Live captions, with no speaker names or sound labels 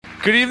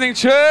Good evening,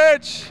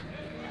 church.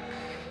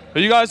 Are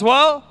you guys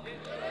well?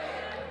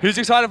 Who's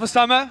excited for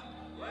summer?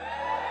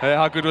 Hey,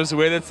 how good was the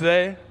weather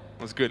today?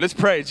 It was good. Let's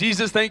pray.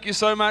 Jesus, thank you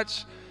so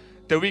much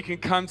that we can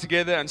come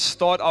together and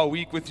start our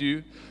week with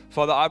you.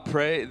 Father, I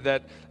pray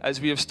that as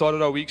we have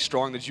started our week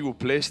strong, that you will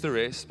bless the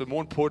rest. But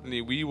more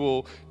importantly, we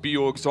will be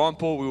your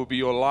example, we will be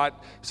your light,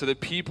 so that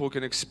people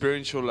can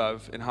experience your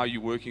love and how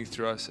you're working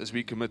through us as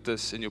we commit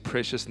this in your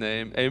precious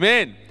name.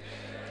 Amen.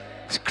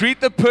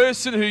 Greet the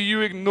person who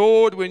you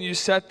ignored when you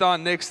sat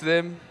down next to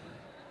them.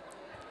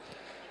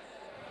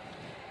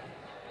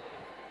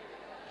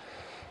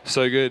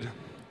 So good.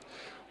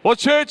 Well,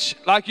 church,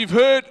 like you've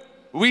heard,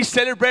 we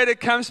celebrated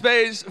Camps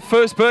Bay's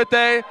first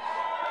birthday,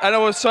 and it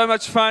was so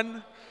much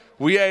fun.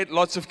 We ate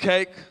lots of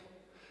cake.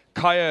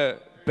 Kaya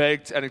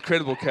baked an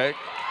incredible cake.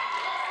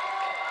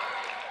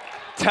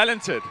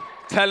 Talented.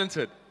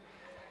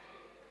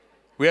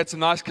 We had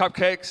some nice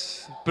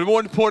cupcakes, but more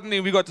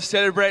importantly, we got to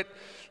celebrate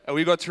and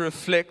we got to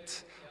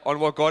reflect on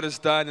what God has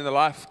done in the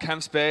life of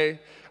Camps Bay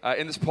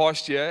in this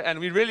past year. And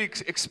we're really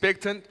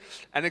expectant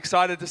and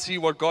excited to see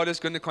what God is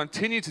going to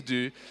continue to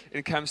do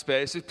in Camps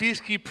Bay. So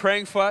please keep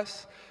praying for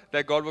us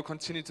that God will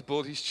continue to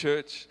build His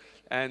church.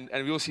 And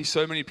we will see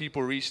so many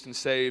people reached and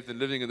saved and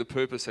living in the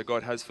purpose that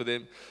God has for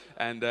them.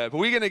 But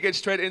we're going to get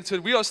straight into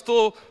it. We are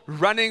still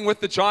running with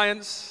the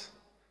giants.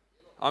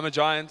 I'm a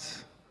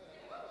giant.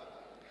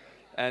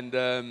 And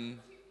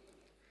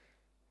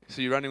so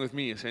you're running with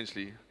me,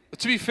 essentially. But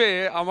to be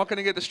fair, I'm not going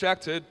to get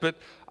distracted, but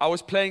I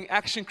was playing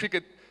action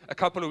cricket a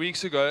couple of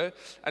weeks ago,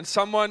 and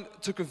someone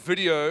took a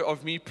video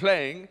of me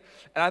playing,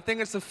 and I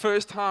think it's the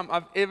first time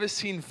I've ever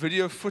seen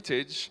video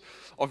footage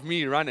of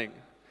me running.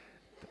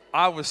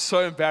 I was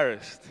so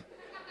embarrassed.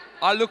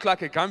 I looked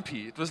like a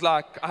gumpy. It was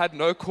like I had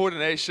no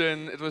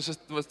coordination. It was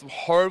a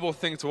horrible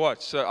thing to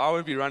watch, so I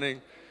won't be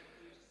running.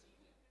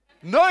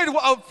 No,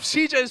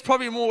 CJ is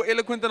probably more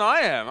eloquent than I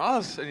am.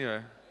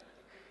 Anyway.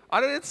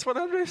 That's what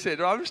Andre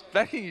said. I'm just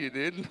backing you,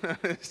 dude.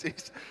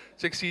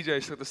 Check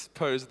CJ's got this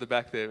pose at the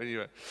back there.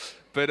 Anyway,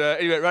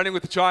 running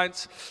with the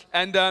Giants.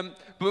 And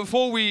but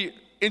before we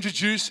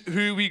introduce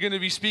who we're going to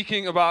be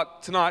speaking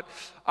about tonight,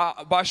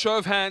 by show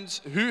of hands,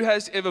 who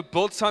has ever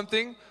built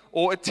something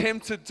or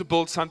attempted to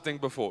build something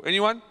before?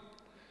 Anyone?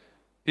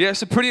 Yeah,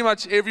 so pretty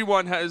much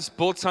everyone has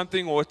built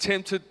something or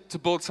attempted to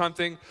build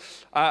something.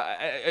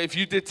 If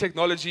you did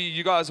technology,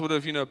 you guys would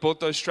have, built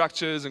those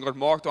structures and got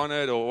marked on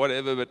it or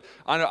whatever. But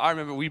I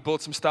remember we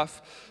built some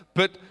stuff.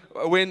 But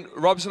when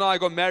Robs and I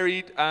got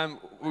married,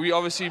 we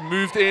obviously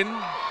moved in,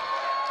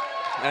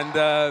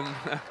 and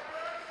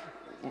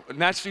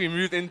naturally we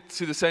moved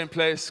into the same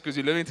place because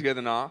we're living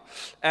together now.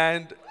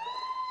 And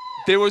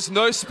there was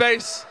no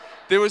space.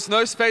 There was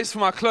no space for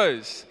my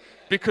clothes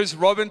because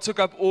Robin took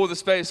up all the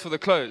space for the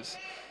clothes.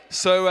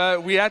 So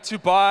we had to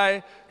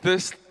buy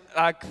this,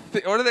 what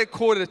do they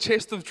call it, a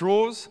chest of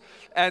drawers.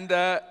 And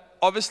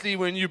obviously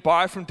when you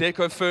buy from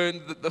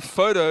DecoFern, the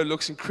photo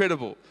looks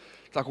incredible.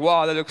 It's like,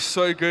 wow, that looks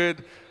so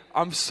good.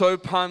 I'm so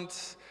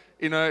pumped.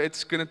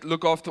 It's going to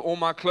look after all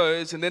my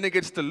clothes. And then it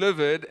gets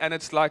delivered and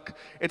it's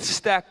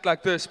stacked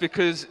like this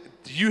because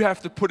you have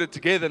to put it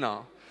together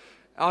now.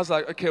 I was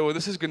like, okay, well,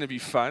 this is going to be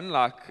fun.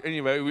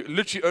 Anyway, we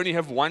literally only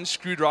have one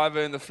screwdriver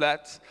in the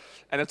flat.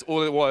 And that's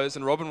all it was,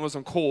 and Robin was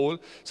on call,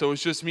 so it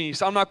was just me.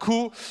 So I'm like,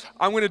 cool,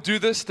 I'm going to do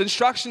this. The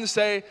instructions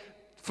say,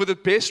 for the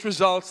best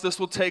results, this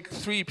will take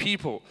 3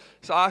 people.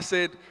 So I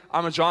said,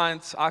 I'm a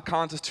giant, I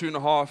count as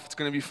 2.5, it's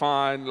going to be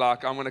fine, I'm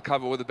going to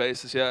cover all the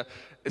bases here.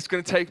 It's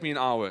going to take me an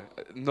hour,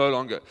 no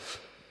longer.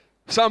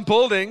 So I'm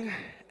building,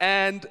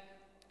 and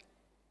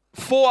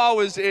 4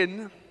 hours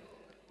in,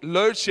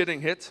 load shedding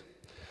hit,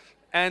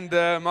 and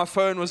my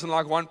phone was on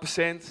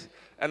 1%,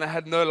 and I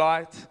had no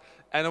light.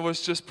 And it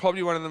was just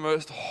probably one of the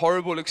most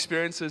horrible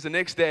experiences. The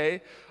next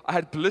day, I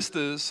had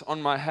blisters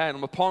on my hand,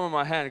 on the palm of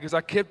my hand, because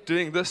I kept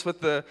doing this with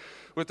the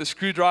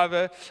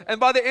screwdriver. And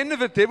by the end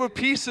of it, there were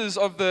pieces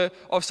of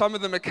some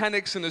of the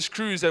mechanics and the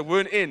screws that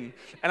weren't in.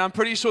 And I'm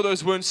pretty sure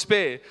those weren't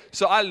spare.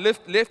 So I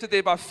left it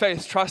there by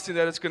faith, trusting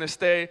that it's going to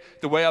stay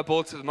the way I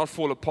built it and not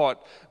fall apart.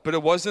 But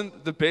it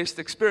wasn't the best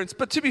experience.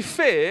 But to be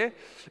fair,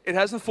 it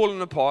hasn't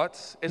fallen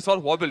apart. It's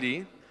not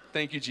wobbly.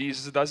 Thank you,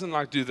 Jesus. It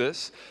doesn't do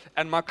this.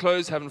 And my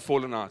clothes haven't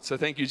fallen out. So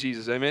thank you,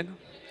 Jesus. Amen?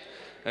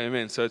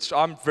 Amen. So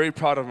I'm very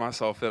proud of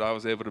myself that I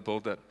was able to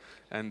build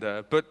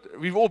that. But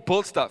we've all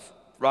built stuff,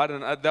 right?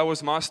 And that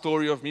was my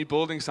story of me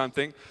building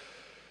something.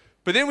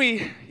 But then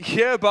we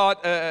hear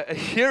about a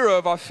hero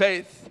of our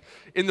faith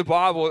in the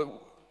Bible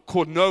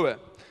called Noah.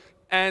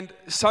 And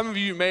some of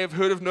you may have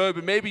heard of Noah,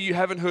 but maybe you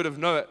haven't heard of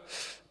Noah.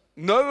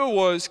 Noah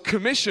was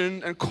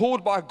commissioned and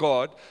called by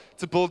God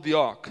to build the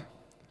ark.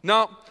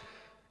 Now,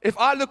 if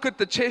I look at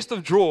the chest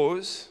of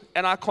drawers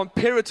and I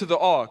compare it to the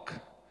ark,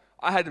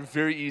 I had a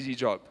very easy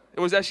job.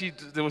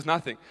 There was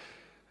nothing.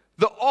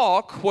 The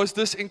ark was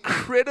this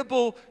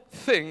incredible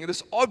thing,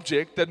 this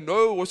object that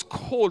Noah was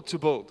called to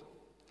build.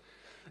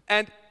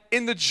 And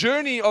in the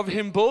journey of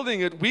him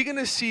building it, we're going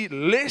to see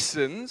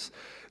lessons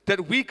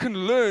that we can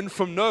learn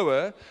from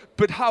Noah,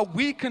 but how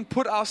we can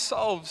put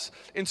ourselves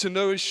into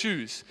Noah's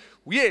shoes.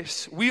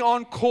 Yes, we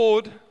aren't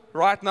called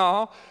right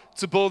now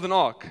to build an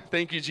ark.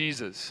 Thank you,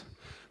 Jesus.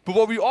 But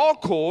what we are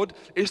called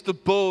is to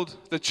build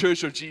the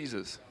church of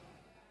Jesus.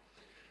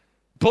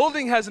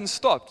 Building hasn't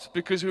stopped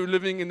because we're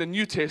living in the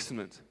New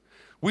Testament.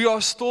 We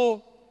are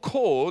still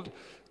called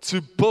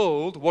to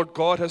build what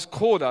God has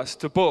called us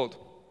to build.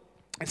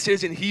 It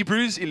says in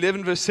Hebrews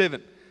 11 verse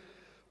 7,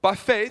 by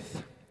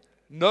faith,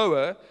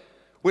 Noah,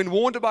 when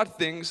warned about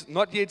things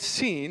not yet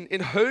seen,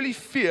 in holy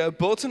fear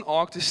built an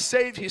ark to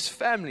save his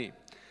family.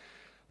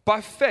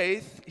 By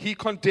faith, he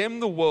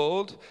condemned the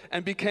world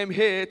and became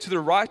heir to the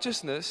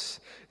righteousness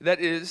that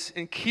is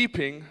in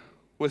keeping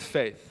with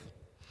faith.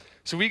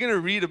 So we're going to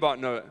read about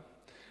Noah,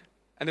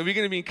 and then we're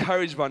going to be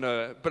encouraged by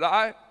Noah. But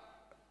I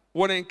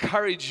want to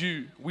encourage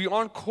you. We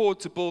aren't called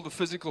to build a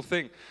physical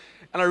thing.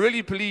 And I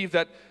really believe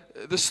that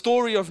the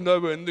story of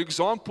Noah and the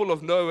example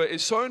of Noah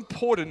is so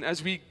important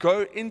as we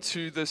go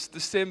into this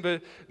December,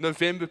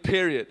 November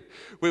period,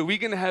 where we're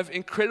going to have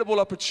incredible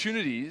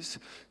opportunities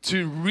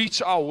to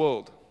reach our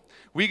world.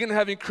 We're going to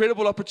have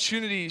incredible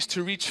opportunities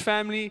to reach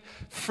family,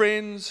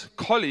 friends,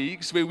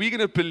 colleagues, where we're going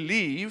to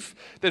believe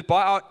that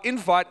by our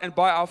invite and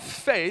by our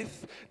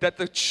faith that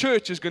the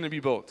church is going to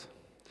be built.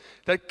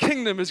 That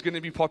kingdom is going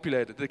to be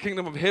populated. The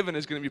kingdom of heaven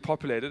is going to be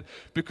populated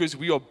because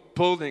we are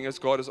building as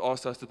God has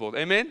asked us to build.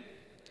 Amen?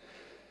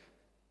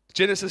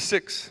 Genesis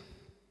 6,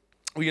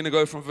 we're going to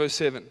go from verse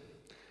 7.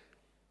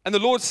 And the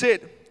Lord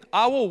said,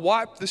 I will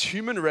wipe this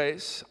human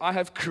race I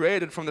have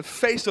created from the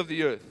face of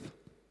the earth.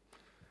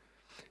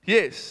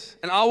 Yes,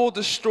 and I will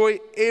destroy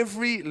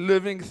every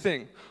living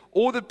thing,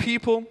 all the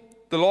people,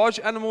 the large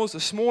animals, the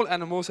small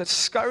animals that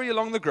scurry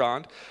along the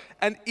ground,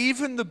 and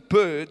even the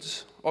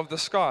birds of the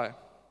sky.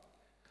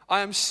 I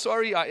am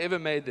sorry I ever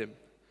made them.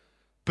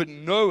 But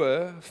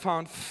Noah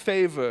found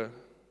favor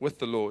with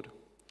the Lord.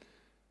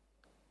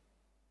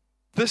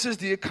 This is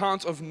the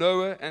account of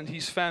Noah and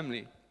his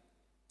family.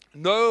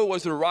 Noah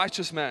was a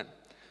righteous man,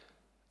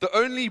 the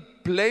only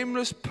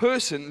blameless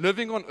person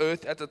living on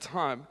earth at the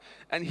time,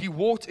 and he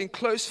walked in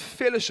close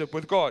fellowship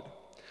with God.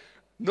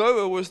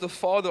 Noah was the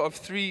father of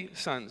 3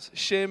 sons,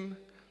 Shem,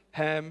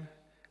 Ham,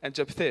 and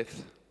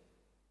Japheth.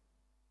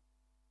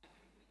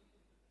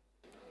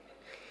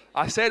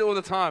 I say it all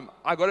the time.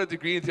 I got a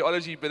degree in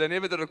theology, but I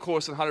never did a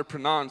course on how to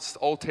pronounce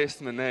Old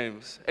Testament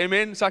names.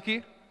 Amen,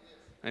 Saki?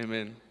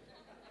 Amen.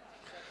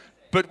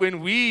 But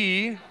when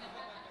we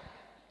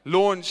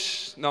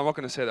launch, no, I'm not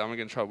going to say that. I'm going to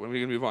get in trouble.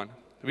 We're going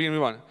to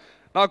move on.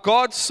 Now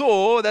God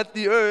saw that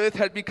the earth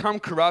had become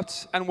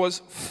corrupt and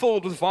was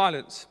filled with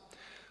violence.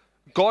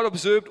 God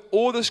observed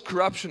all this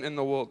corruption in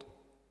the world,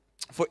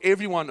 for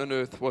everyone on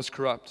earth was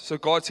corrupt. So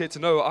God said to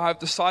Noah, I have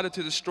decided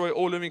to destroy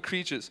all living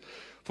creatures,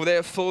 for they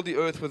have filled the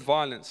earth with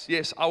violence.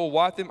 Yes, I will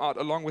wipe them out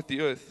along with the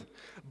earth.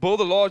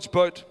 Build a large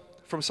boat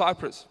from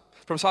cypress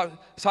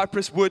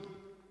wood,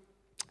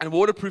 and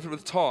waterproof it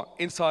with tar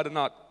inside and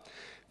out.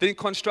 Then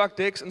construct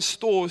decks and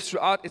stores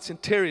throughout its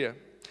interior.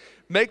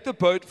 Make the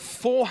boat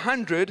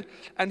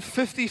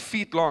 450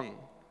 feet long.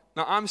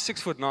 Now I'm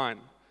 6'9",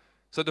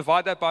 so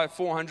divide that by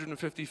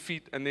 450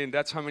 feet, and then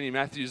that's how many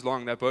Matthews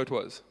long that boat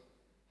was.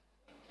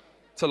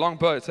 It's a long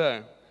boat,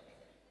 eh?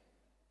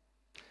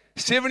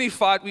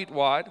 75 feet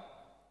wide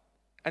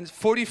and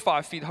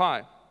 45 feet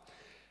high.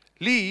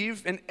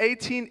 Leave an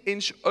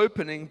 18-inch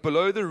opening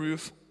below the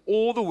roof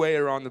all the way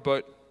around the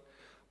boat.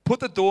 Put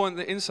the door on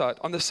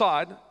the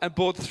side, and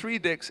build 3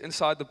 decks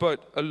inside the boat,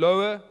 a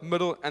lower,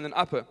 middle, and an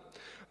upper.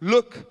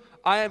 Look,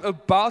 I am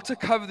about to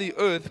cover the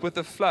earth with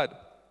a flood,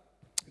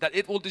 that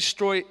it will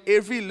destroy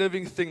every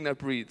living thing that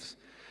breathes.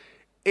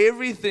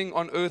 Everything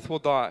on earth will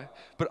die,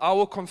 but I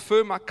will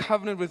confirm my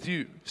covenant with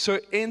you. So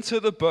enter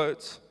the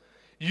boat,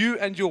 you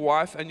and your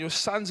wife and your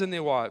sons and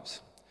their wives.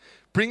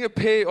 Bring a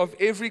pair of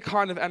every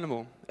kind of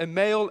animal, a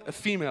male, a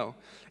female,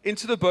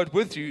 into the boat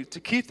with you to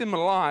keep them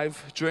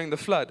alive during the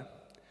flood.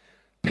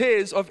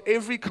 Pairs of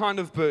every kind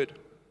of bird,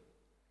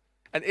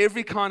 and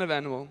every kind of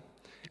animal,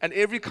 and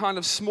every kind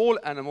of small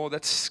animal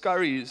that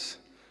scurries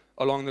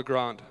along the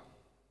ground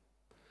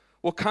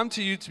will come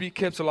to you to be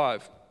kept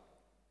alive.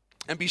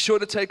 And be sure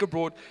to take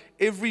abroad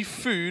every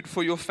food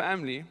for your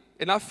family,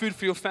 enough food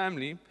for your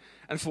family,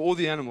 and for all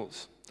the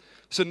animals.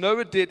 So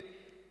Noah did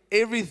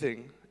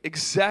everything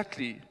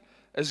exactly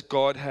as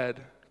God had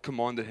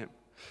commanded him.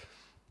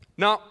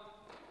 Now,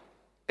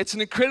 it's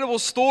an incredible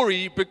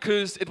story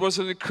because it was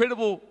an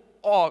incredible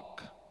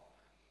ark,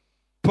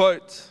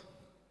 boat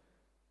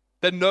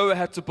that Noah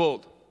had to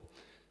build.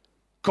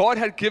 God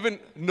had given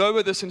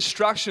Noah this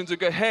instruction to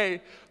go,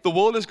 hey, the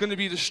world is going to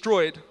be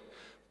destroyed,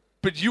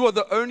 but you are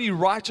the only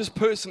righteous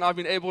person I've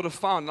been able to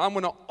find. And I'm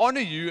going to honor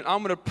you, and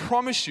I'm going to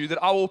promise you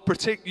that I will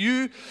protect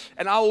you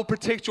and I will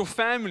protect your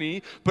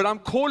family, but I'm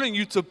calling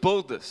you to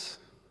build this.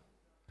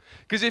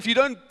 Because if you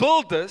don't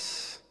build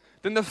this,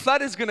 then the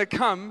flood is going to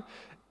come.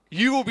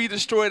 You will be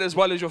destroyed as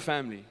well as your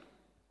family.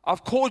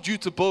 I've called you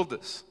to build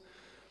this.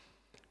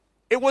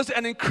 It was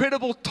an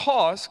incredible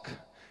task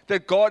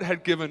that God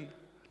had given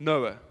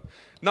Noah.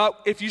 Now,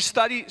 if you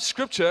study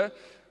scripture,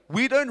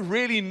 we don't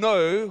really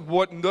know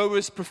what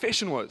Noah's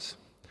profession was.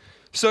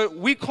 So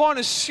we can't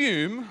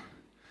assume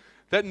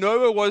that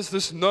Noah was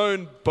this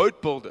known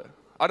boat builder.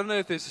 I don't know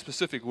if there's a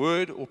specific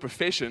word or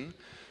profession,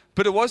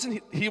 but it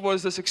wasn't, he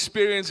was this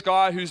experienced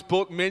guy who's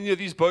built many of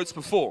these boats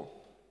before.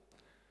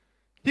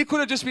 He could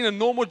have just been a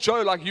normal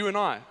Joe like you and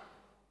I.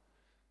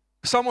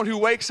 Someone who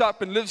wakes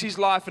up and lives his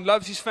life and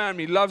loves his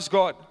family, loves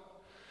God.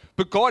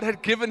 But God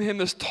had given him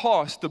this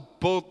task to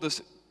build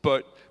this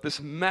boat,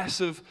 this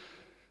massive,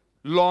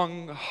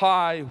 long,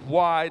 high,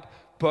 wide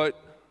boat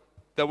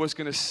that was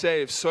going to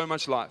save so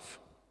much life.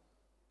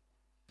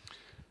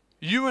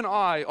 You and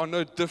I are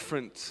no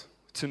different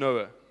to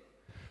Noah.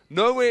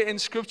 Nowhere in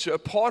Scripture,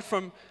 apart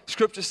from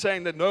Scripture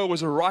saying that Noah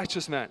was a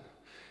righteous man,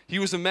 he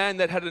was a man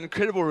that had an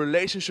incredible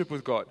relationship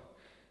with God.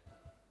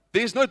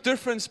 There's no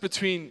difference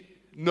between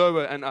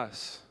Noah and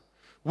us.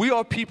 We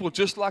are people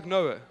just like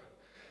Noah,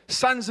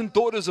 sons and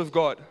daughters of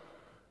God,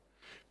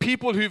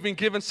 people who've been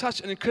given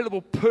such an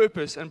incredible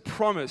purpose and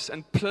promise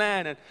and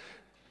plan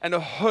and a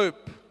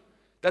hope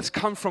that's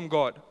come from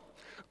God.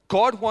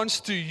 God wants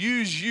to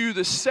use you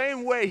the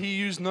same way He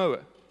used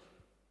Noah.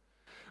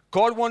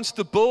 God wants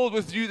to build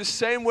with you the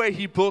same way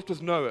He built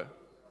with Noah.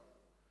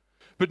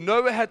 But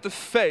Noah had the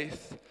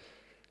faith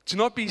to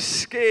not be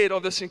scared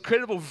of this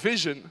incredible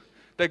vision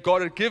that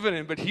God had given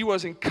him, but he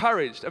was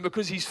encouraged. And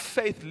because his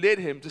faith led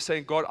him to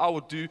saying, God, I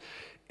will do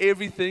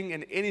everything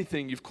and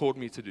anything you've called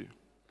me to do.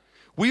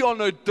 We are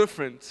no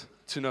different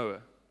to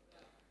Noah.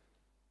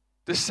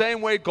 The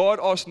same way God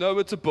asked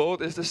Noah to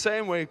build is the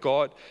same way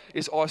God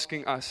is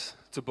asking us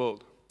to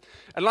build.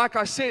 And like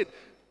I said,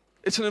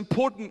 it's an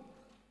important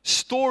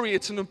story,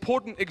 it's an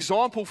important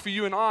example for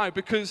you and I,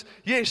 because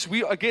yes,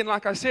 we, again,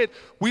 like I said,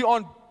 we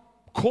aren't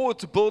called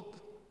to build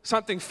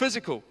something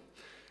physical,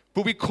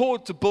 but we're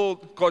called to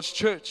build God's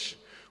church.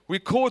 We're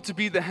called to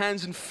be the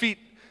hands and feet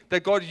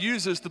that God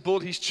uses to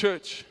build His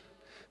church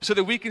so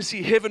that we can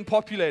see heaven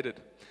populated.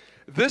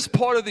 This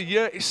part of the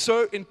year is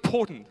so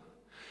important.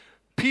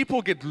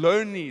 People get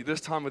lonely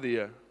this time of the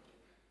year.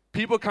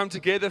 People come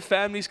together,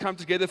 families come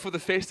together for the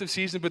festive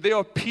season, but there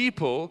are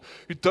people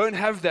who don't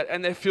have that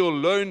and they feel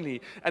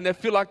lonely and they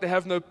feel like they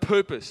have no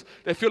purpose.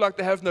 They feel like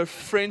they have no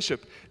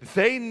friendship.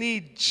 They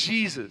need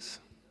Jesus.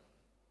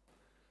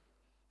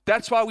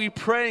 That's why we're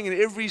praying in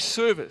every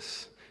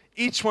service.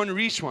 Each one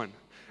reach one.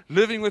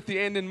 Living with the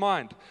end in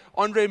mind.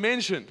 Andre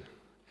mentioned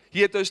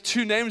he had those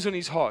two names on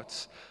his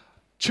heart.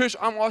 Church,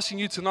 I'm asking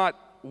you tonight,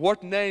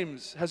 what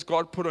names has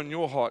God put on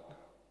your heart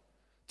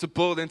to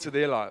build into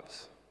their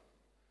lives?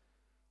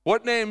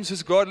 What names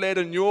has God laid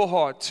on your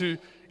heart to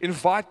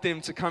invite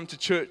them to come to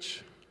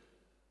church?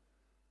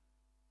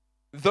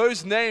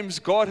 Those names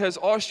God has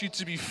asked you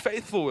to be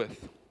faithful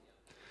with.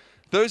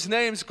 Those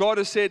names God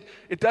has said,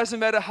 it doesn't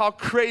matter how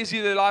crazy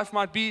their life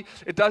might be,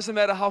 it doesn't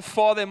matter how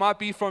far they might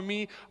be from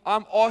me,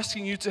 I'm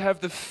asking you to have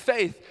the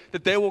faith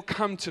that they will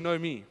come to know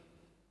me.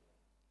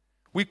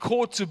 We're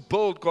called to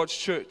build God's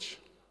church.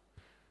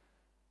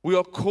 We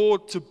are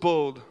called to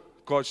build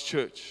God's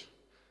church.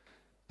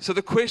 So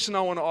the question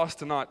I want to ask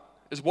tonight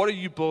is, what are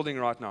you building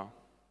right now?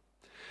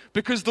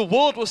 Because the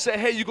world will say,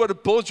 hey, you got to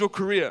build your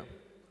career.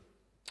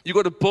 You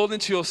got to build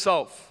into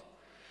yourself.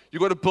 You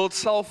got to build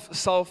self.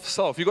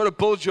 You got to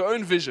build your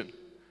own vision.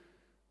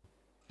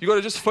 You got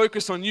to just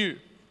focus on you.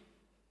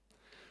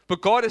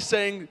 But God is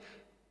saying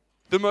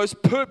the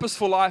most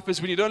purposeful life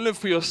is when you don't live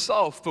for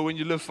yourself, but when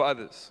you live for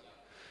others.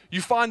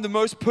 You find the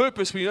most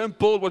purpose when you don't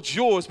build what's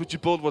yours, but you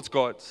build what's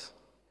God's.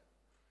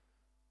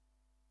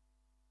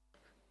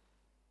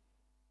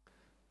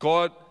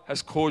 God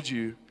has called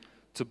you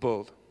to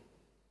build.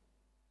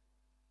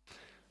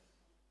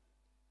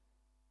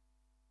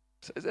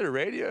 Is that a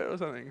radio or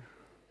something?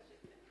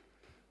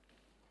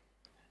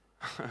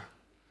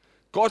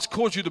 God's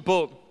called you to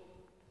build.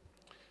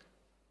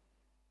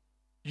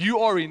 You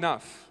are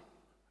enough.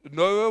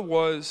 Noah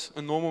was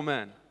a normal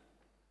man.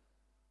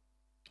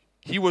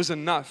 He was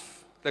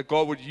enough that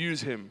God would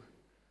use him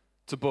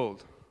to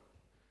build.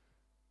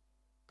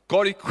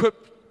 God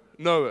equipped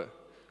Noah.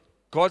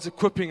 God's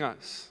equipping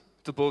us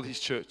to build His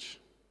church.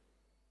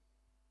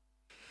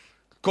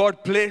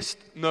 God blessed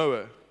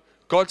Noah.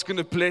 God's going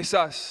to bless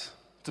us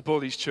to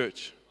build His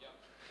church.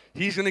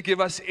 He's going to give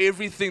us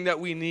everything that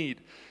we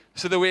need.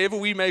 So that wherever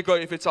we may go,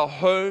 if it's our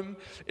home,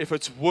 if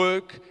it's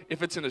work,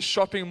 if it's in a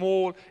shopping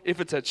mall,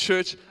 if it's at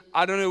church,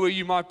 I don't know where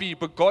you might be,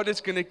 but God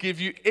is going to give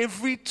you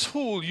every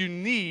tool you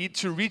need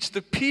to reach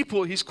the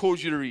people He's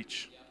called you to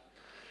reach.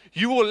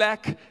 You will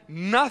lack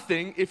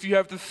nothing if you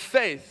have the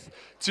faith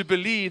to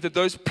believe that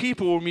those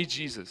people will meet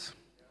Jesus.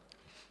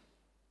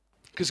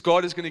 Because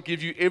God is going to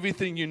give you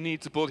everything you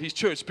need to build His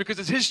church. Because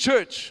it's His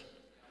church.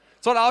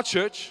 It's not our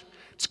church.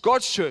 It's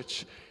God's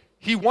church.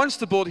 He wants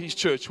to build His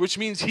church, which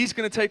means He's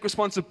going to take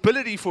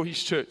responsibility for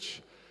His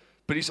church.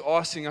 But He's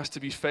asking us to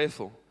be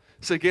faithful.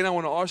 So again, I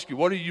want to ask you,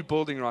 what are you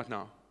building right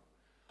now?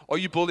 Are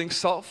you building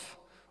self,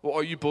 or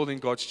are you building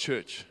God's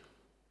church?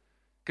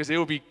 Because there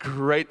will be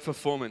great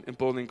fulfillment in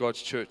building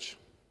God's church.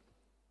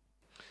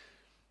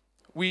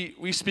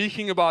 We're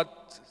speaking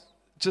about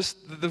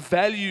just the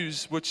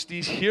values which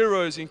these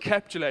heroes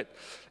encapsulate.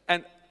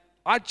 And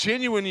I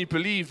genuinely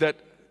believe that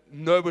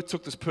Noah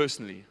took this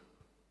personally.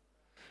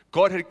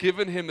 God had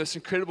given him this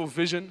incredible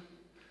vision.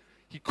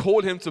 He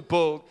called him to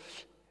build,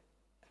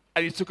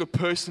 and he took it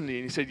personally,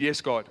 and he said,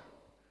 yes, God,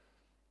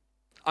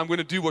 I'm going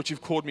to do what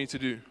you've called me to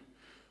do.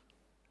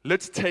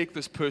 Let's take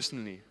this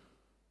personally.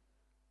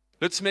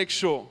 Let's make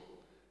sure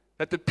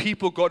that the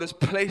people God has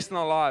placed in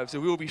our lives,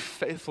 that we will be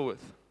faithful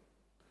with.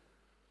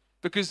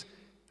 Because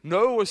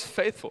Noah was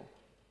faithful.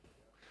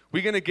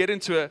 We're going to get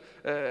into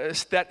a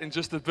stat in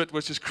just a bit,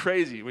 which is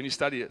crazy when you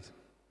study it.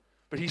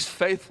 But he's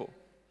faithful.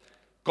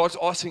 God's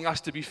asking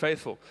us to be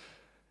faithful.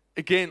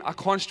 Again, I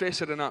can't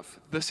stress it enough.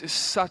 This is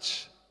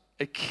such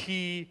a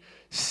key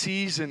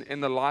season in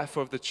the life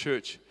of the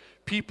church.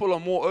 People are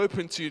more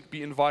open to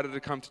be invited to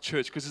come to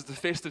church because it's the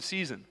festive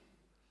season.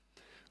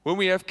 When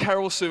we have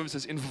carol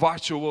services,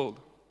 invite your world.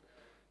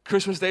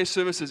 Christmas Day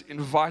services,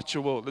 invite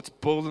your world. Let's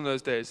build in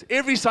those days.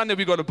 Every Sunday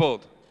we got to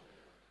build.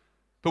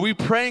 But we're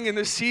praying in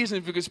this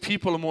season because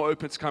people are more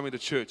open to coming to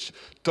church.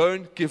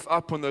 Don't give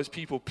up on those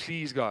people,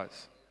 please,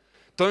 guys.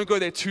 Don't go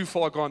there too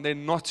far gone. They're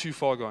not too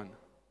far gone.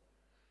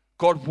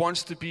 God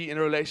wants to be in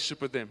a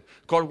relationship with them.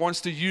 God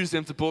wants to use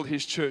them to build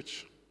His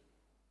church.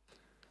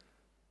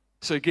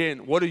 So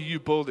again, what are you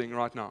building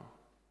right now?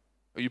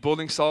 Are you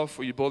building self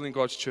or are you building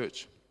God's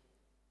church?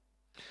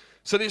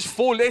 So there's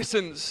 4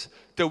 lessons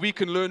that we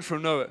can learn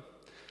from Noah.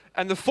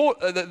 And the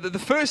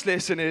first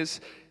lesson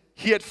is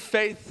he had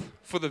faith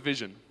for the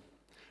vision.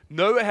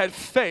 Noah had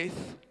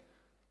faith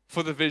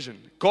for the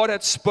vision. God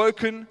had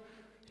spoken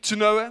to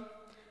Noah,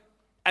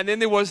 and then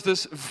there was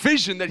this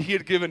vision that He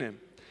had given him.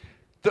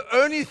 The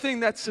only thing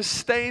that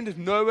sustained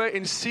Noah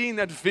in seeing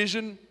that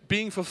vision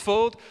being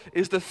fulfilled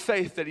is the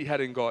faith that he had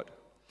in God.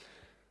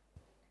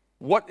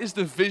 What is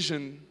the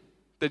vision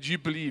that you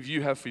believe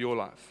you have for your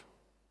life?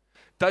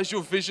 Does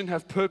your vision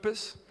have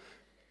purpose?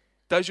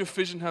 Does your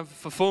vision have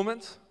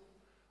fulfillment?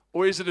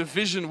 Or is it a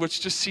vision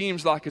which just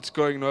seems like it's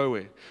going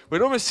nowhere?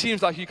 Where it almost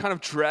seems like you're kind of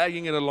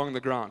dragging it along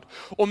the ground.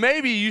 Or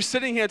maybe you're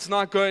sitting here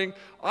tonight going,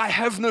 I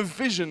have no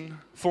vision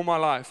for my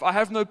life. I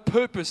have no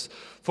purpose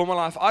for my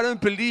life. I don't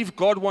believe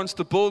God wants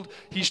to build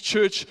His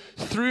church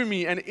through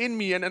me and in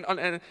me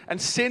and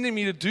sending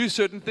me to do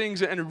certain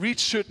things and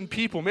reach certain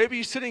people. Maybe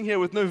you're sitting here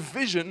with no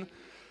vision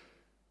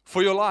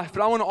for your life.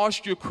 But I want to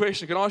ask you a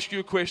question. Can I ask you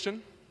a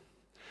question?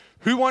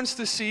 Who wants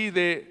to see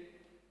their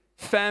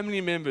family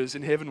members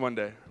in heaven one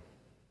day?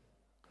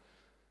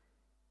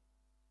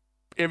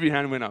 Every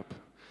hand went up.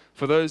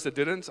 For those that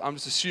didn't, I'm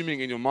just assuming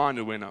in your mind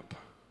it went up.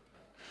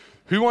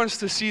 Who wants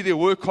to see their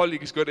work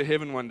colleagues go to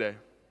heaven one day?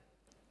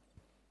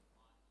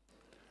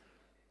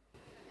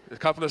 A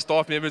couple of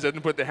staff members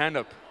didn't put their hand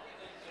up.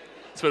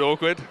 It's a bit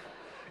awkward.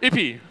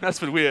 Ippy, that's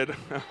a bit weird.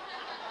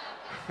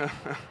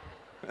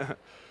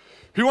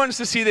 Who wants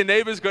to see their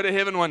neighbors go to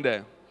heaven one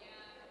day?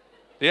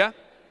 Yeah?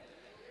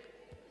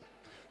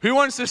 Who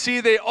wants to see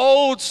their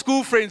old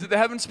school friends that they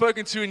haven't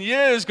spoken to in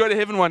years go to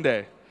heaven one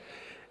day?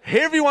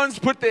 Everyone's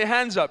put their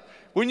hands up.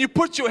 When you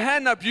put your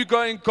hand up, you're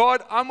going,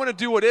 God, I'm going to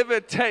do whatever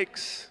it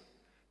takes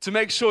to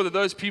make sure that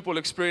those people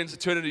experience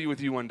eternity with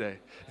you one day.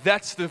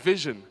 That's the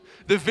vision.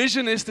 The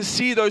vision is to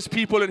see those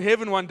people in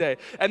heaven one day.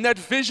 And that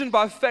vision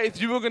by faith,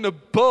 you are going to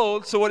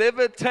build, so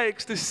whatever it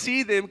takes to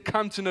see them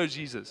come to know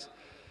Jesus.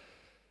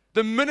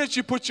 The minute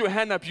you put your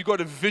hand up, you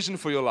got a vision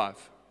for your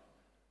life.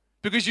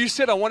 Because you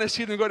said, I want to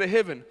see them go to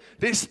heaven.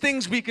 There's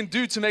things we can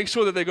do to make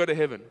sure that they go to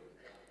heaven.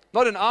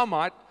 Not in our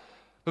might,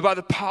 but by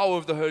the power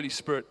of the Holy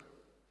Spirit.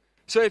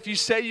 So if you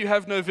say you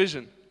have no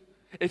vision,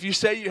 if you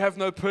say you have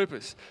no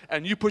purpose,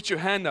 and you put your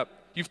hand up,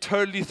 you've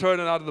totally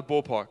thrown it out of the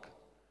ballpark.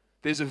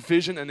 There's a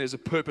vision and there's a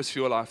purpose for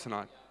your life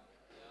tonight.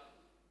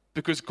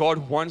 Because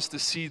God wants to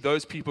see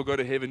those people go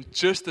to heaven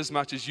just as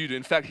much as you do.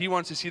 In fact, He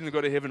wants to see them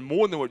go to heaven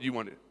more than what you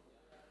want to.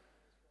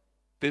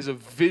 There's a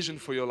vision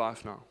for your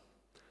life now.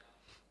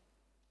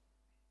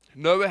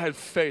 Noah had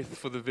faith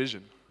for the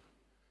vision.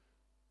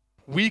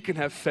 We can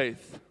have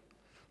faith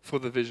for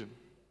the vision.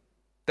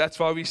 That's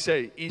why we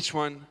say, each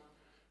one,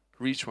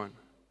 reach one.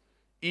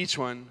 Each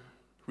one,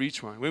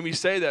 reach one. When we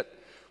say that,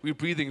 we're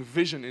breathing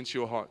vision into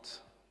your heart.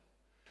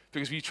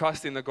 Because we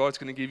trust in that God's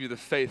going to give you the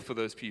faith for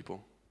those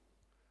people.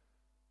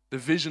 The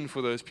vision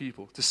for those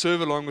people, to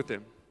serve along with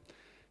them.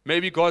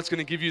 Maybe God's going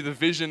to give you the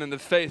vision and the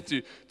faith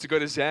to go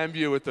to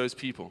Zambia with those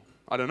people.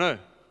 I don't know.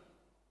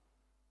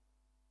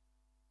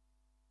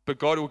 But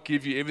God will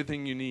give you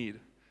everything you need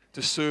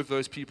to serve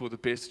those people the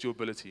best of your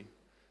ability.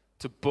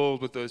 To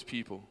build with those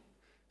people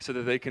so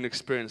that they can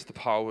experience the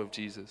power of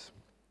Jesus.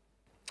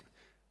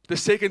 The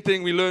second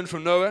thing we learn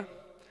from Noah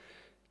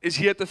is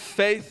he had the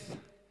faith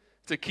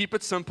to keep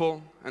it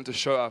simple and to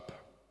show up.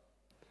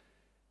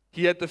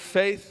 He had the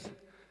faith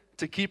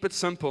to keep it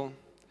simple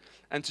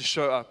and to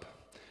show up.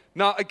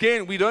 Now,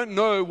 again, we don't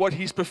know what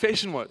his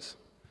profession was.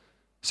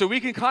 So we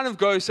can kind of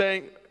go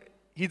saying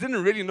he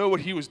didn't really know what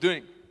he was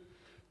doing,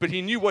 but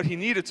he knew what he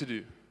needed to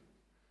do.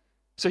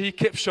 So he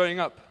kept showing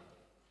up.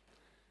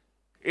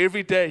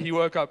 Every day he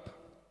woke up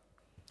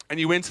and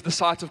he went to the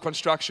site of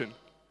construction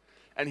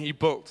and he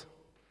built.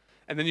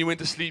 And then he went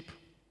to sleep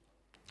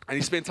and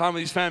he spent time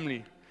with his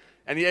family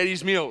and he ate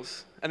his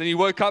meals. And then he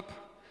woke up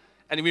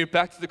and he went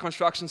back to the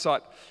construction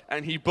site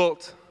and he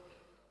built.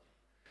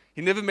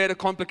 He never made it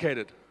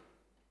complicated.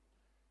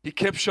 He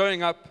kept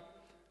showing up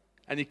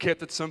and he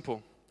kept it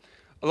simple.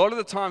 A lot of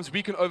the times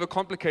we can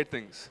overcomplicate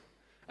things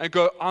and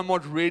go, I'm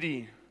not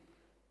ready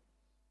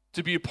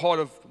to be a part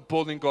of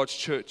building God's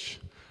church.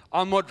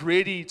 I'm not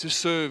ready to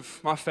serve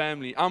my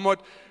family. I'm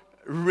not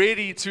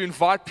ready to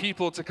invite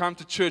people to come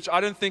to church.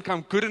 I don't think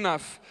I'm good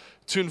enough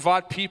to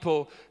invite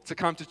people to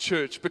come to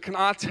church. But can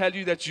I tell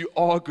you that you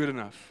are good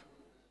enough?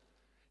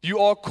 You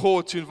are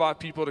called to invite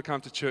people to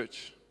come to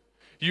church.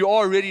 You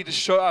are ready to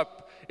show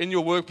up in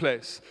your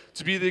workplace,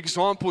 to be the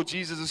example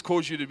Jesus has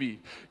called you to be.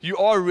 You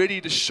are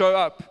ready to show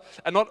up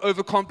and not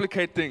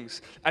overcomplicate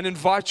things and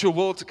invite your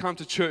world to come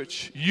to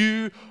church.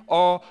 You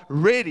are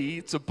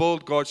ready to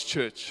build God's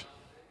church.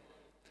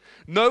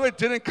 Noah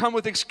didn't come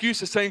with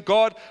excuses saying,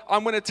 God,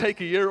 I'm going to take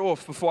a year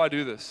off before I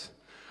do this.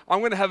 I'm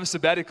going to have a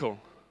sabbatical.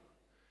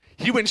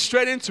 He went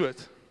straight into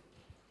it.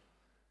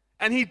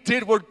 And he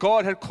did what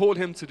God had called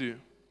him to do.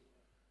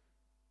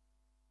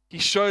 He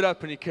showed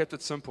up and he kept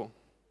it simple.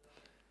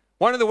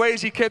 One of the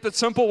ways he kept it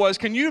simple was,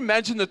 can you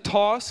imagine the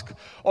task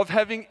of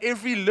having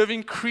every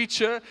living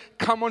creature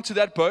come onto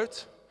that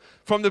boat,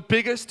 from the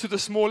biggest to the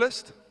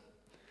smallest?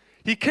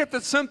 He kept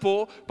it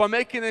simple by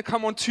making them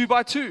come on 2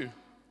 by 2.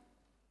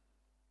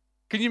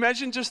 Can you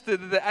imagine just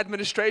the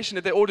administration,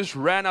 that they all just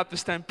ran up the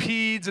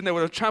stampedes and they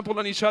would have trampled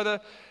on each other?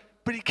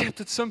 But he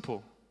kept it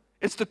simple.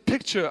 It's the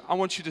picture I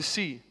want you to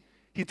see.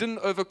 He didn't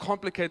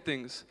overcomplicate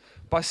things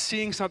by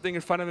seeing something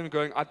in front of him and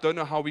going, I don't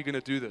know how we're going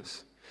to do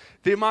this.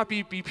 There might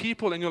be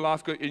people in your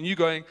life and you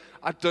going,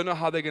 I don't know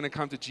how they're going to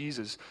come to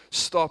Jesus.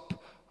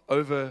 Stop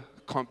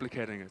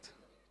overcomplicating it.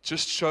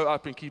 Just show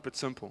up and keep it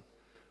simple.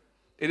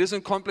 It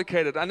isn't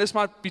complicated, and this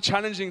might be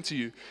challenging to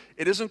you.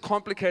 It isn't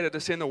complicated to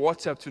send a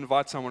WhatsApp to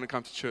invite someone to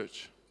come to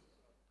church.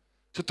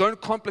 So don't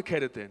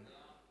complicate it then.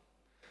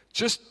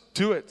 Just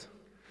do it.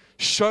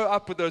 Show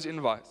up with those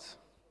invites.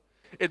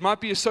 It might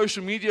be a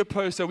social media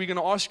post that we're going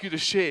to ask you to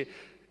share.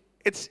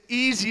 It's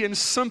easy and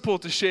simple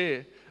to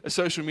share a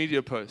social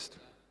media post.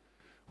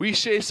 We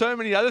share so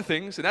many other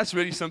things, and that's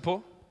really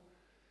simple.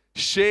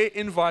 Share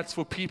invites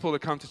for people to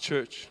come to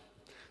church.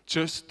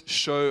 Just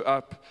show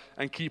up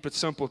and keep it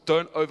simple.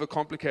 Don't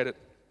overcomplicate it.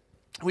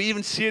 We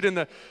even see it in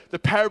the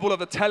parable of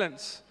the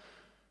talents,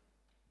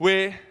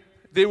 where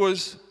there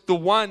was the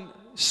one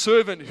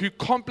servant who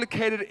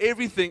complicated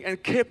everything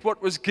and kept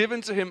what was given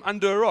to him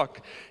under a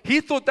rock.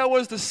 He thought that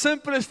was the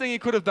simplest thing he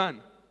could have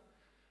done.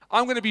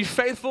 I'm going to be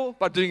faithful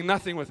by doing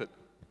nothing with it.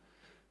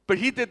 But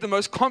he did the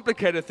most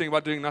complicated thing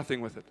by doing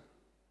nothing with it.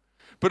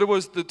 But it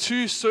was the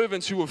 2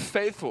 servants who were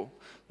faithful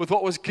with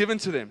what was given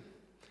to them.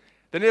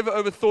 They never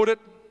overthought it.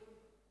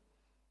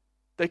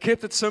 They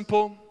kept it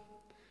simple,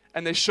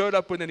 and they showed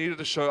up when they needed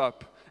to show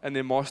up, and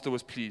their master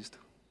was pleased.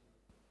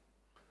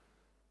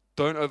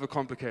 Don't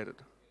overcomplicate it.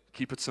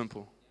 Keep it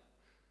simple.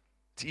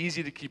 It's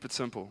easy to keep it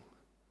simple.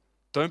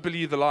 Don't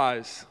believe the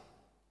lies.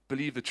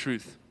 Believe the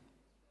truth.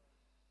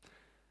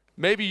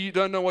 Maybe you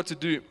don't know what to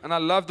do, and I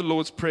love the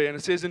Lord's Prayer, and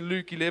it says in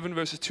Luke 11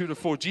 verses 2 to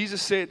 4,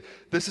 Jesus said,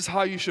 this is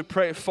how you should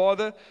pray.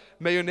 Father,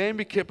 may your name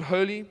be kept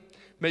holy.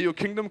 May your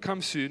kingdom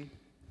come soon.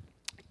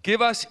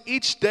 Give us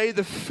each day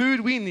the food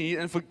we need,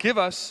 and forgive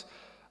us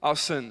our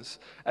sins,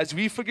 as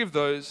we forgive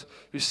those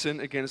who sin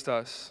against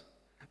us.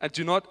 And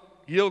do not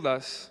yield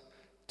us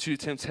to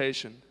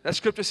temptation. That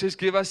scripture says,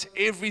 give us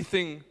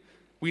everything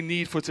we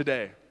need for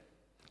today.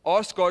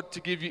 Ask God to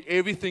give you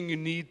everything you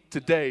need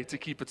today to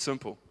keep it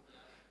simple.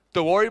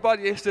 Don't worry about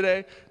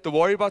yesterday. Don't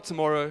worry about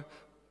tomorrow.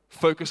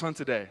 Focus on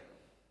today.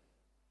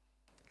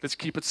 Let's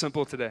keep it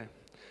simple today.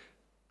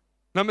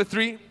 Number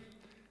 3,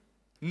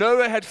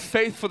 Noah had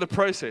faith for the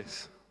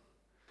process.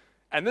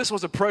 And this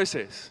was a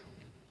process.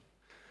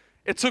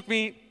 It took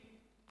me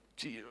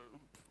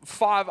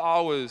 5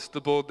 hours to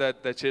build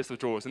that chest of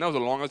drawers. And that was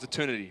as long as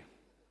eternity.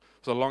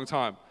 It was a long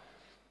time.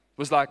 It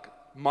was like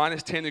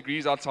minus 10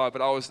 degrees outside,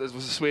 but it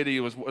was sweaty.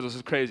 It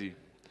was crazy.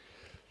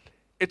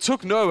 It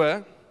took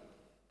Noah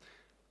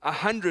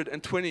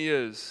 120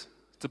 years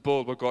to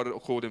build what God had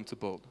called him to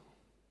build.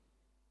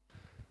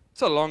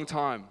 It's a long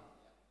time.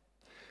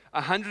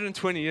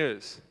 120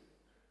 years.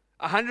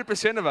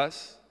 100% of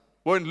us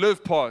won't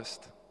live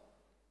past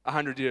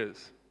 100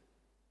 years.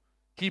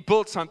 He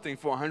built something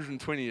for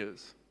 120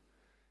 years.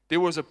 There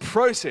was a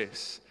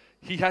process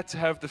he had to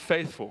have the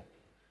faith for.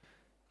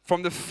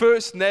 From the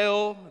first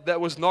nail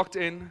that was knocked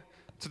in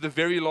to the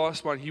very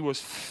last one, he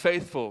was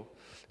faithful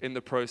in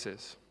the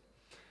process.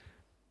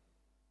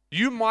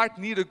 You might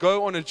need to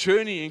go on a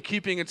journey in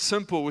keeping it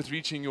simple with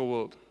reaching your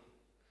world.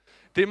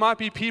 There might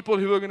be people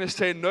who are going to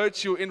say no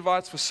to your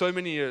invites for so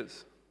many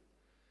years.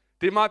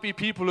 There might be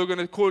people who are going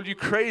to call you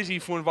crazy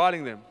for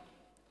inviting them.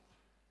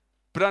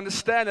 But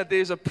understand that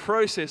there's a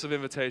process of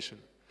invitation.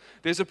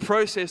 There's a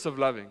process of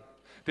loving.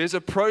 There's a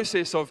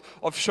process of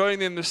showing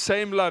them the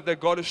same love that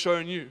God has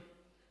shown you.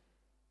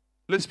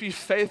 Let's be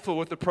faithful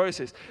with the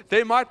process.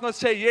 They might not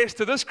say yes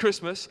to this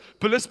Christmas,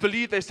 but let's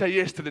believe they say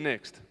yes to the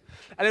next.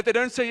 And if they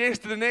don't say yes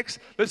to the next,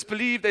 let's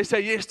believe they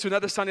say yes to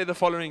another Sunday the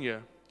following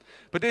year.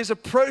 But there's a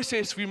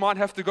process we might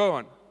have to go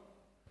on.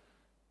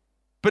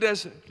 But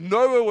as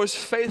Noah was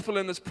faithful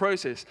in this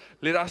process,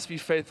 let us be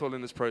faithful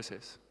in this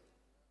process.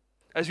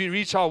 As we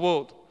reach our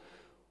world,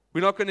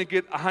 we're not going to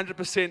get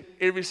 100%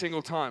 every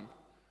single time.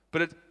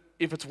 But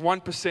if it's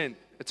 1%,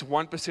 it's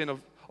 1%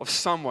 of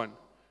someone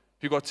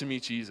who got to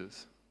meet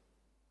Jesus,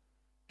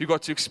 who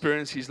got to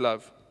experience His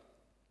love.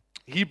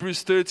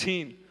 Hebrews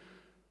 13,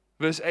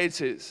 verse 8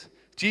 says,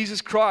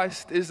 Jesus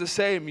Christ is the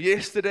same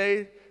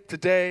yesterday,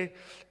 today,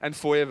 and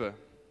forever.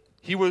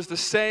 He was the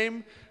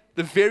same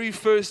the very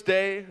first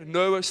day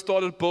Noah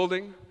started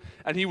building,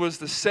 and He was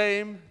the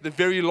same the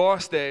very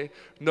last day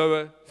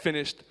Noah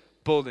finished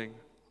building.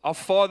 Our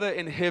Father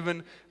in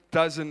heaven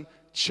doesn't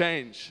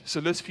change. So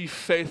let's be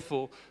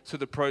faithful to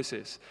the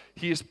process.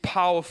 He is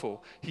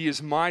powerful. He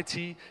is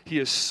mighty. He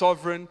is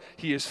sovereign.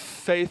 He is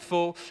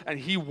faithful. And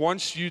He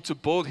wants you to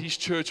build His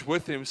church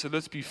with Him. So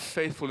let's be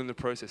faithful in the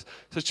process.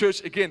 So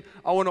church, again,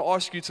 I want to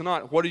ask you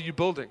tonight, what are you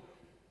building?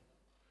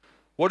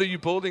 What are you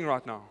building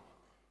right now?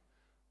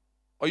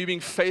 Are you being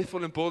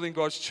faithful in building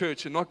God's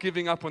church and not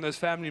giving up on those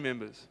family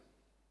members?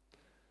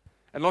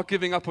 And not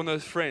giving up on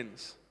those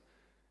friends?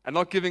 And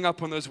not giving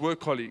up on those work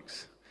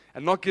colleagues?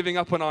 And not giving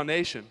up on our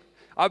nation?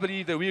 I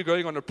believe that we are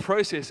going on a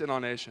process in our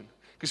nation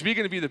because we're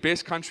going to be the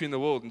best country in the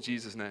world in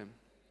Jesus' name.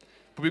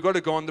 But we've got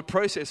to go on the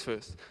process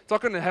first. It's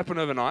not going to happen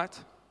overnight.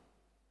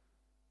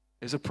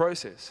 There's a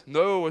process.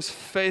 Noah was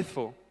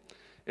faithful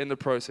in the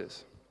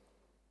process.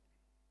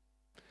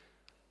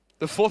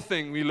 The fourth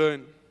thing we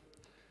learn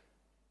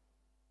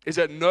is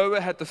that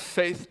Noah had the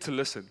faith to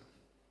listen.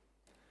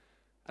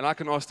 And I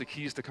can ask the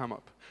keys to come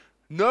up.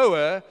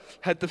 Noah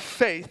had the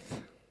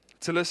faith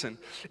to listen.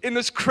 In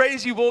this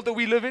crazy world that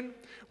we live in,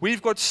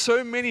 we've got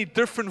so many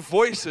different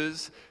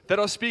voices that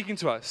are speaking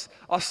to us.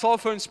 Our cell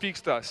phone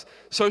speaks to us.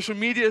 Social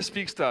media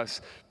speaks to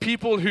us.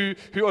 People who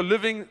are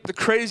living the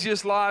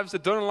craziest lives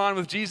that don't align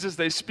with Jesus,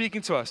 they're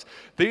speaking to us.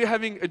 They're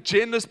having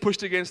agendas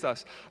pushed against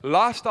us.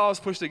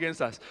 Lifestyles pushed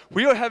against us.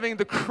 We are having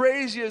the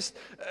craziest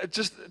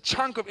just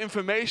chunk of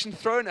information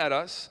thrown at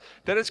us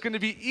that it's going to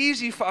be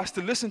easy for us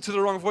to listen to the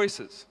wrong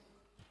voices.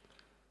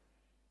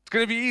 It's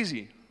going to be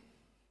easy.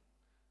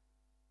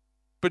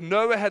 But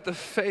Noah had the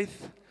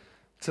faith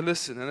to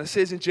listen. And it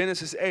says in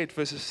Genesis 8,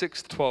 verses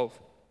 6 to 12.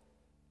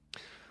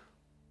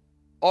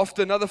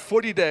 After another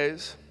 40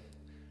 days,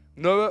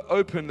 Noah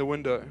opened the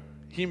window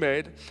he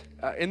made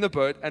in the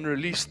boat and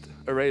released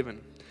a raven.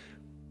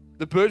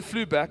 The bird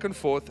flew back and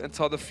forth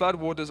until the flood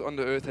waters on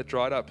the earth had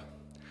dried up.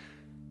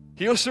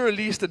 He also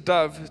released a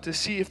dove to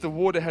see if the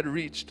water had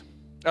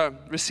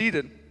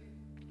receded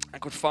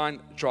and could find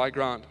dry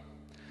ground.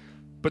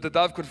 But the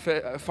dove could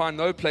find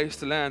no place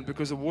to land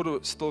because the water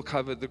still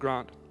covered the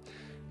ground.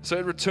 So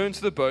it returned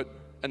to the boat,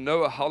 and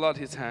Noah held out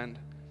his hand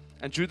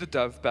and drew the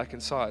dove back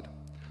inside.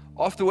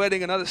 After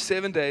waiting another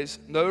 7 days,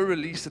 Noah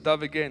released the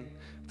dove again.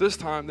 This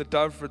time the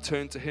dove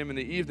returned to him in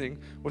the evening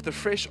with a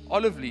fresh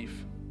olive leaf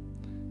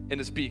in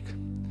its beak.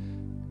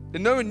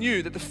 Then Noah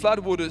knew that the flood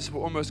waters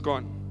were almost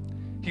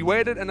gone. He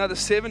waited another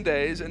 7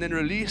 days and then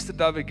released the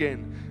dove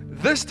again.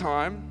 This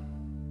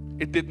time,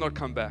 it did not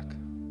come back.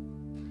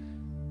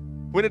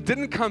 When it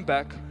didn't come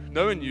back,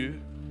 Noah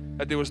knew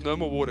that there was no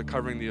more water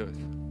covering the earth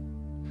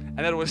and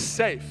that it was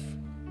safe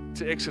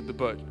to exit the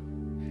boat.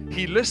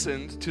 He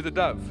listened to the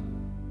dove.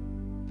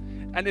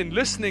 And in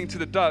listening to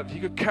the dove,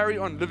 he could carry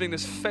on living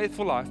this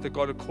faithful life that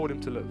God had called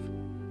him to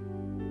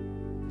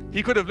live.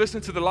 He could have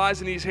listened to the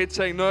lies in his head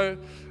saying, no,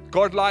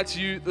 God lied to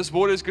you. This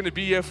water is going to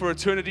be here for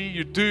eternity.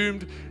 You're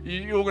doomed.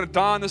 You're going to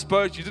die on this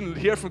boat. You didn't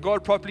hear from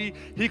God properly.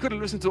 He could have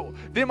listened to,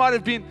 there might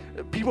have been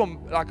people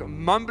like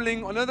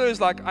mumbling. I know those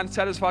like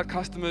unsatisfied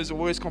customers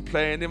always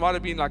complain. There might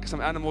have been like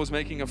some animals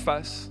making a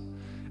fuss.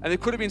 And there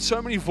could have been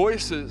so many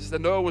voices that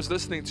Noah was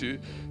listening to,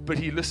 but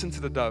he listened to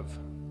the dove.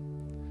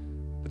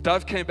 The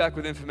dove came back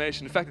with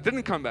information. In fact, it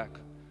didn't come back,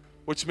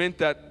 which meant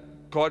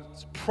that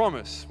God's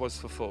promise was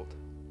fulfilled.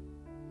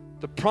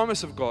 The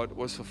promise of God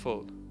was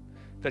fulfilled.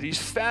 That his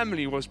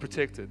family was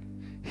protected.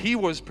 He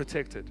was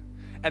protected.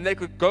 And they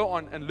could go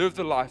on and live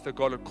the life that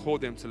God had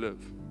called them to live.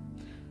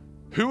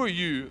 Who are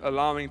you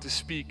allowing to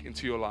speak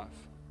into your life?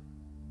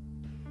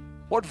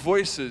 What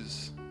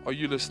voices are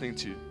you listening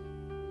to?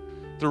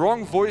 The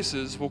wrong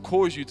voices will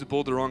cause you to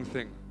build the wrong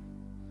thing.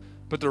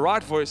 But the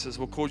right voices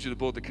will cause you to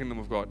build the kingdom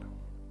of God.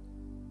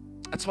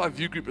 That's why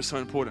View Group is so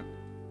important.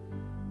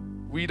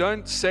 We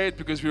don't say it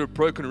because we're a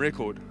broken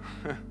record.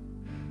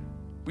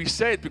 We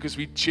say it because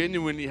we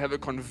genuinely have a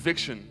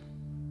conviction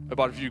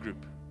about View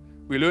Group.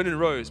 We learn in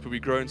rows, but we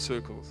grow in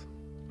circles.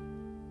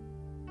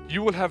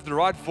 You will have the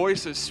right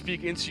voices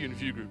speak into you in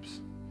View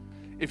Groups.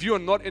 If you are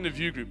not in a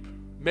View Group,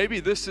 maybe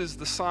this is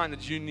the sign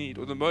that you need,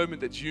 or the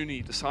moment that you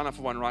need to sign up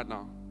for one right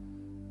now.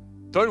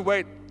 Don't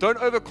wait. Don't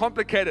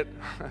overcomplicate it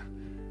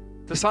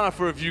to sign up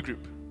for a View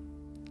Group.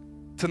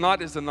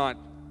 Tonight is the night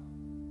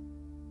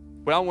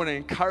where I want to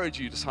encourage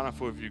you to sign up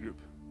for a View Group,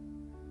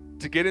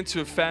 to get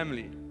into a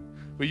family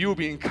where you will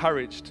be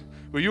encouraged,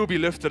 where you will be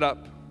lifted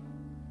up,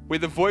 where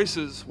the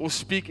voices will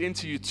speak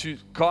into you to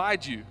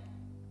guide you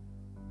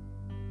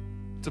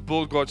to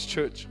build God's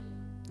church.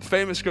 The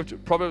famous scripture,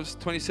 Proverbs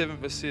 27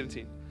 verse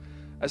 17.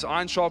 As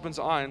iron sharpens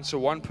iron, so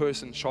one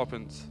person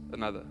sharpens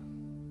another.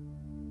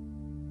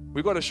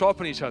 We've got to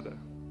sharpen each other.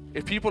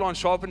 If people aren't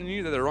sharpening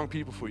you, they're the wrong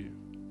people for you.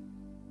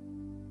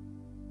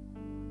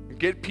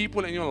 Get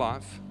people in your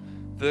life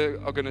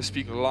that are going to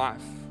speak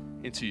life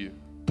into you,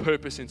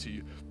 purpose into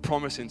you,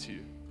 promise into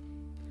you.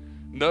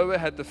 Noah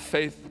had the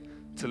faith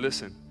to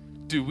listen.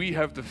 Do we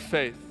have the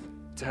faith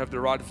to have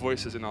the right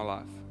voices in our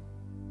life?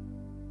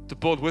 To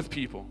build with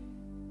people?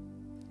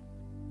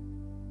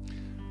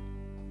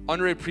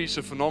 Andre preached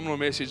a phenomenal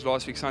message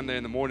last week Sunday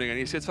in the morning, and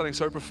he said something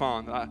so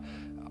profound.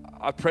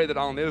 I pray that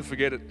I'll never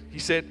forget it. He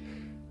said,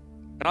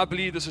 and I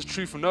believe this is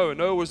true for Noah.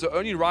 Noah was the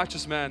only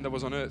righteous man that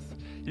was on earth.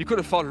 He could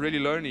have felt really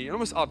lonely and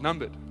almost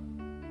outnumbered.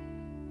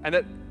 And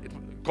that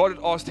God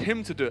had asked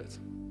him to do it.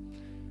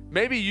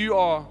 Maybe you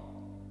are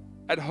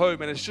at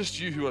home and it's just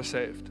you who are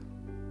saved.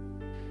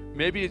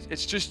 Maybe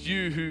it's just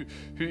you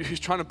who's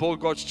trying to build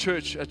God's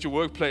church at your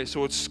workplace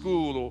or at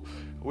school or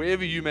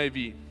wherever you may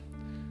be.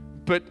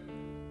 But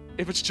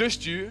if it's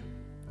just you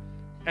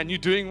and you're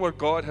doing what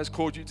God has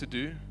called you to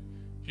do,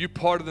 you're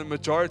part of the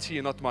majority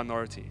and not the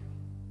minority.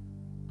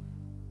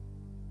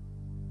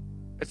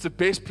 It's the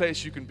best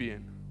place you can be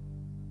in.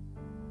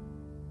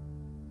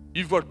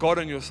 You've got God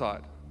on your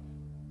side,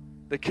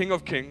 the King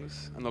of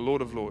Kings and the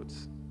Lord of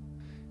Lords,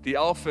 the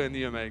Alpha and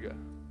the Omega,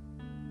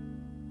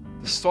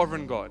 the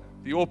sovereign God,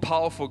 the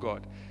all-powerful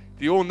God,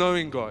 the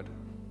all-knowing God.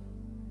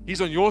 He's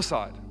on your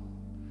side.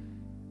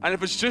 And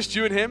if it's just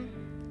you and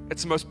Him,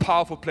 it's the most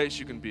powerful place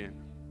you can be in.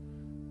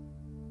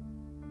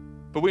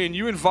 But when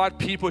you invite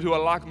people who are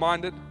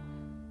like-minded,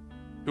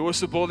 who are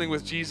also building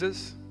with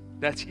Jesus,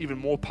 that's even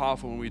more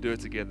powerful when we do it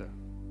together.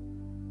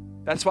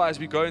 That's why as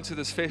we go into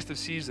this festive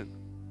season,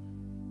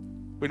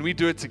 when we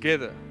do it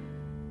together,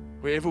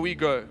 wherever we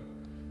go,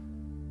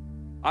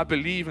 I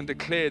believe and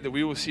declare that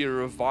we will see a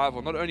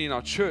revival, not only in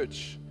our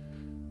church,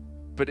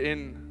 but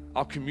in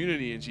our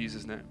community in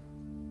Jesus' name.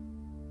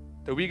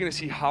 That we're going to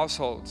see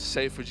households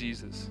saved for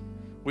Jesus.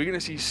 We're going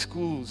to see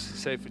schools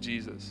saved for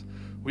Jesus.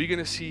 We're going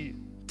to see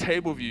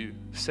Tableview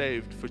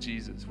saved for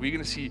Jesus. We're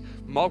going to see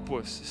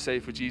Malpus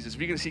saved for Jesus.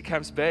 We're going to see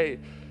Camps Bay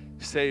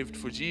saved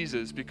for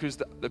Jesus, because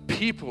the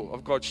people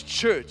of God's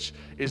church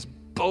is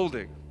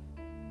building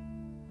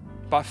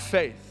by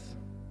faith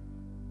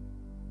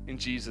in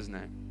Jesus'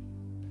 name.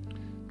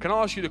 Can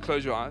I ask you to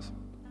close your eyes?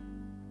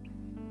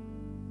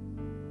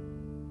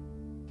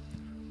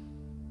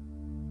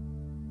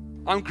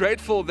 I'm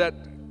grateful that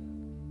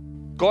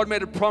God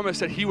made a promise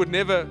that He would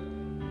never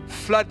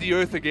flood the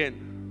earth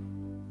again.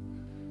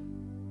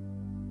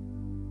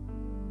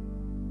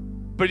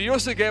 But He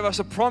also gave us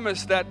a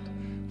promise that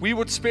we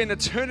would spend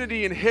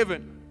eternity in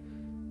heaven.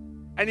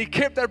 And He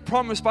kept that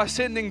promise by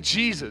sending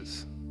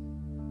Jesus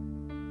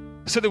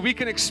so that we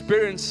can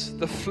experience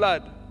the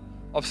flood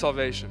of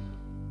salvation.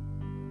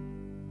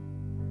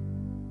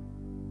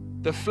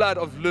 The flood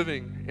of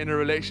living in a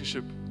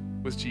relationship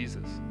with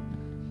Jesus.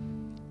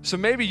 So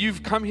maybe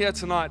you've come here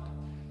tonight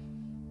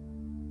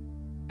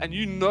and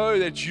you know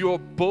that you're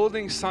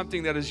building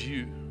something that is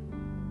you.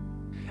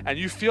 And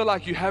you feel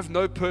like you have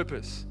no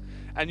purpose.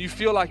 And you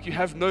feel like you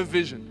have no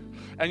vision.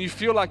 And you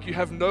feel like you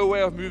have no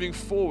way of moving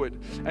forward.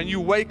 And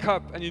you wake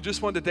up and you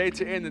just want the day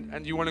to end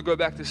and you want to go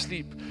back to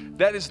sleep.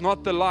 That is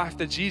not the life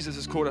that Jesus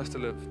has called us to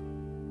live.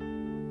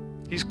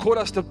 He's called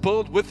us to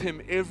build with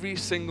Him every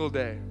single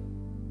day.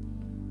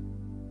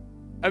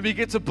 And we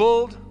get to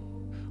build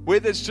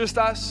whether it's just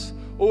us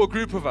or a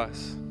group of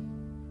us,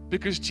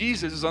 because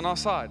Jesus is on our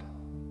side.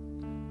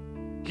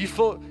 He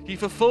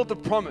fulfilled the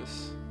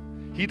promise.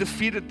 He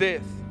defeated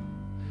death.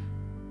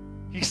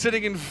 He's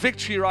sitting in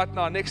victory right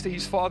now next to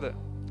His Father.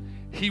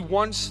 He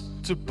wants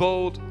to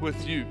build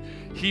with you.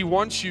 He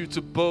wants you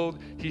to build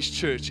His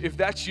church. If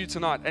that's you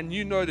tonight and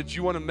you know that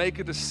you want to make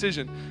a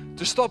decision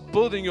to stop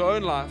building your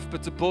own life,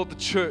 but to build the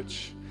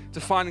church,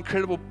 to find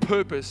incredible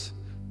purpose.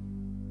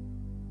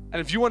 And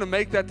if you want to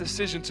make that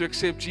decision to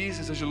accept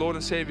Jesus as your Lord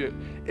and Savior,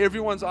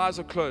 everyone's eyes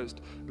are closed.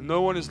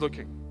 No one is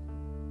looking.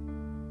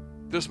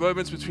 This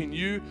moment's between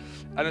you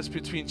and it's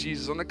between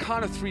Jesus. On the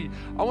count of 3,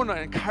 I want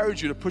to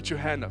encourage you to put your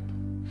hand up.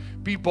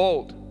 Be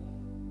bold.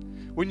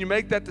 When you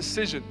make that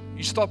decision,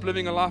 you stop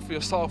living a life for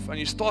yourself and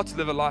you start to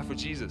live a life for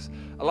Jesus.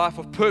 A life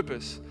of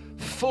purpose,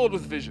 filled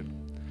with vision.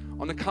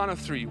 On the count of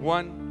 3.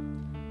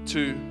 1,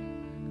 2,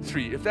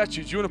 3. If that's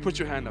you, do you want to put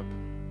your hand up?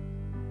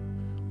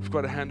 We've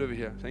got a hand over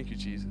here. Thank you,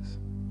 Jesus.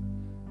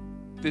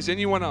 If there's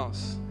anyone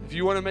else, if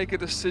you want to make a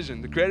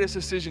decision, the greatest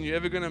decision you're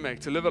ever going to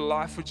make, to live a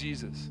life for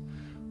Jesus,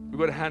 we've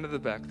got a hand at the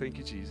back. Thank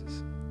you,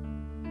 Jesus.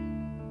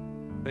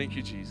 Thank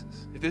you,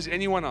 Jesus. If there's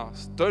anyone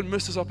else, don't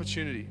miss this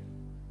opportunity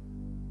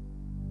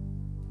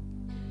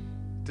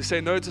to say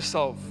no to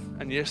self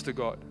and yes to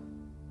God.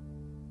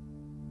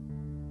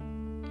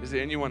 Is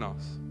there anyone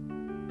else?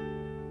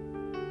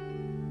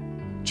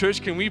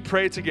 Church, can we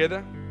pray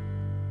together?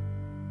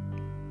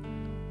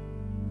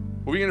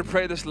 We're going to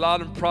pray this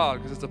loud and proud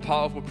because it's a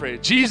powerful prayer.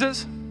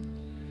 Jesus,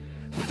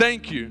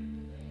 thank you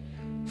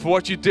for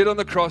what you did on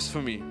the cross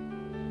for me.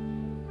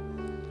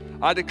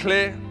 I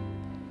declare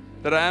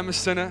that I am a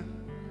sinner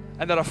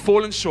and that I've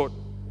fallen short.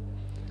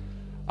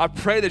 I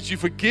pray that you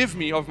forgive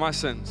me of my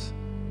sins.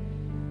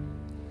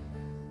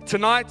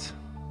 Tonight,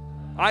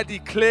 I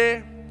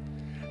declare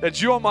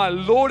that you are my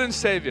Lord and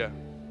Savior,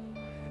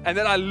 and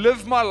that I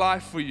live my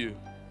life for you.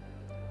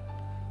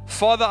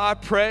 Father, I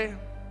pray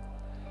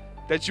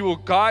that you will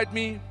guide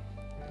me,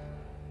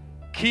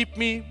 keep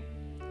me,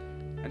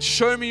 and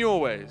show me your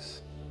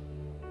ways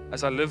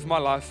as I live my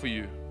life for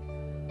you.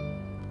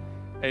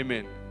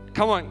 Amen.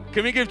 Come on,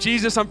 can we give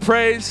Jesus some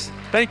praise?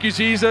 Thank you,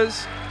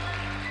 Jesus.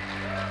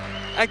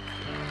 And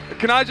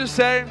can I just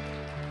say,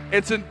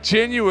 it's a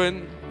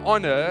genuine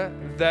honor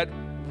that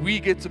we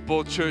get to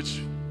build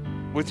church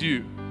with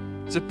you.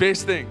 It's the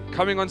best thing.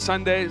 Coming on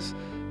Sundays,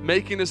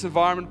 making this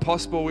environment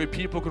possible where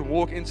people can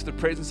walk into the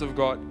presence of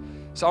God.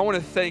 So I want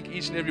to thank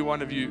each and every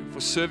one of you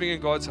for serving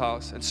in God's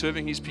house and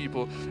serving His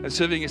people and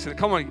serving His.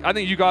 Come on, I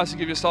think you guys can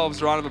give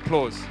yourselves a round of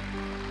applause.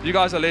 You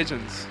guys are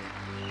legends.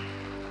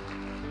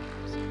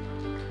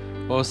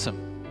 Awesome.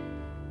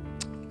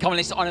 Come on,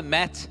 let's honor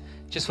Matt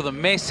just for the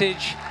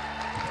message.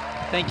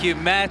 Thank you,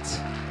 Matt.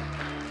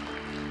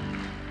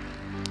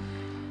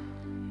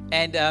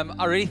 And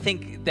I really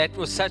think that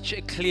was such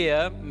a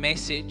clear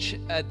message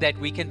that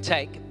we can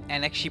take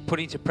and actually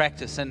put into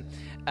practice. And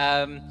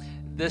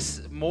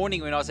this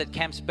morning when I was at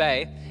Camps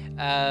Bay,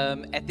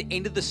 at the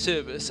end of the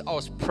service, I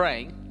was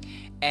praying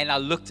and I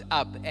looked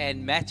up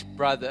and Matt's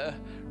brother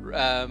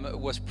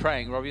was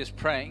praying, Robbie was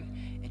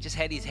praying, and just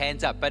had his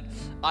hands up. But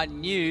I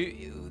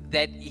knew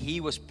that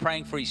he was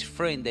praying for his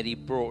friend that he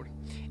brought.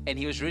 And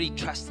he was really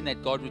trusting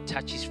that God would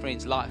touch his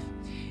friend's life.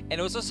 And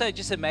it was also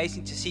just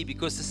amazing to see,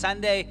 because the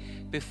Sunday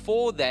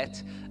before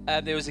that,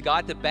 there was a guy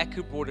at the back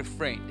who brought a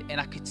friend.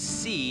 And I could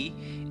see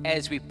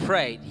as we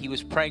prayed, he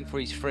was praying for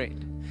his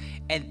friend.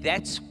 And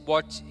that's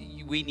what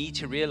we need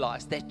to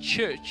realize, that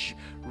church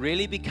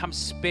really becomes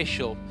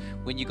special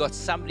when you got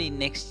somebody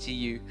next to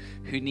you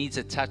who needs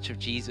a touch of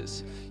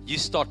Jesus. You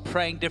start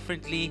praying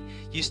differently.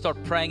 You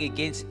start praying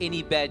against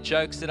any bad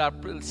jokes that I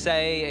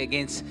say,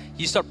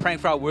 you start praying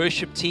for our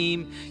worship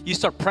team. You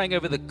start praying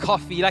over the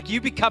coffee. Like, you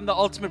become the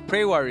ultimate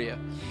prayer warrior.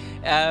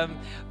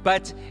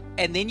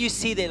 And then you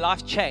see their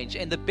life change.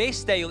 And the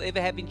best day you'll ever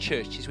have in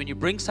church is when you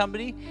bring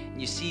somebody and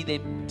you see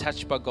them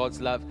touched by God's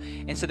love.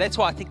 And so that's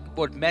why I think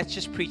what Matt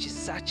just preached is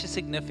such a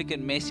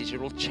significant message. It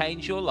will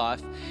change your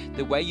life,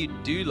 the way you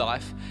do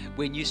life,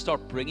 when you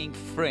start bringing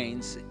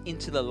friends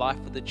into the life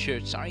of the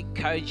church. So I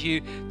encourage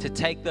you to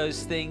take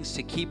those things,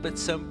 to keep it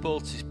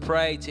simple, to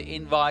pray, to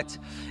invite,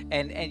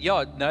 and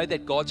know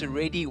that God's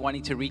already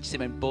wanting to reach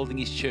them and building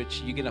His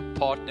church. You're going to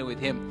partner with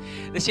Him.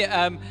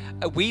 Listen,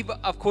 we've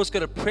of course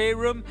got a prayer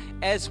room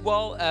as well.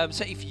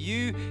 So if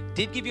you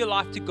did give your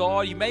life to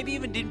God, you maybe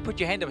even didn't put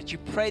your hand up, but you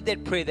prayed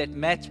that prayer that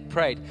Matt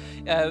prayed.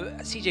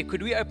 CJ,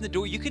 could we open the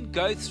door? You can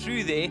go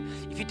through there.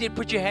 If you did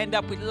put your hand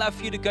up, we'd love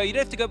for you to go. You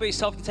don't have to go by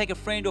yourself. You can take a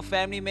friend or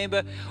family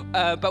member,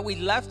 but we'd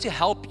love to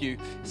help you.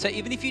 So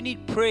even if you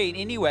need prayer in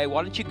any way,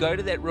 why don't you go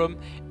to that room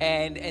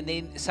and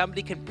then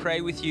somebody can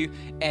pray with you,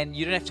 and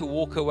you don't have to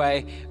walk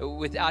away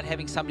without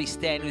having somebody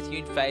stand with you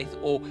in faith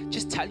or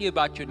just tell you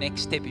about your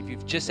next step if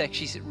you've just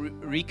actually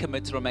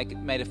recommitted or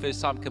made a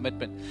first-time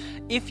commitment.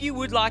 If you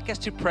would like us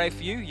to pray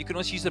for you, you can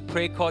also use the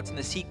prayer cards in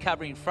the seat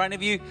cover in front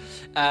of you.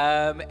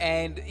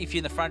 And if you're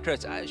in the front row,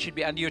 it should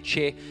be under your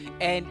chair.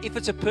 And if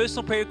it's a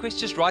personal prayer request,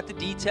 just write the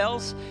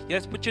details. You don't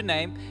have to put your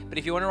name, but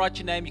if you want to write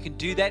your name, you can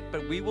do that.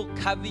 But we will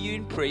cover you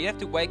in prayer. You don't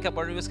have to wake up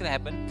wondering what's going to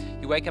happen.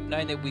 You wake up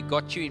knowing that we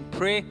got you in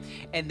prayer.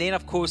 And then,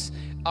 of course,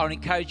 I would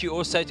encourage you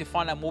also to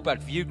find out more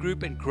about View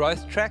Group and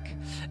Growth Track.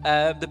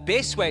 The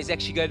best way is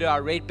actually go to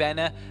our red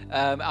banner,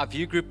 our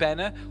View Group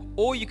banner,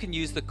 or you can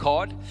use the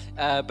card,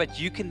 but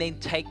you can then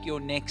take your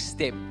next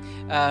step.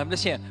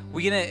 Listen,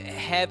 we're going to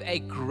have a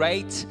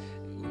great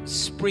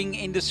spring,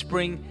 end of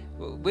spring.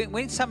 When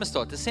did summer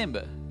start?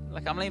 December.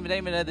 Like, I don't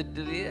even know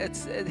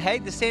hey,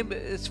 December,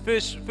 it's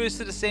first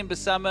of December,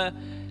 summer.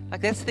 Like,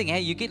 that's the thing,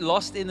 hey, you get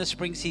lost in the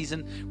spring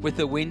season with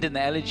the wind and the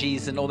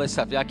allergies and all that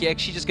stuff. Like, you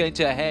actually just go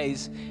into a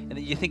haze and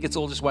you think it's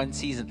all just one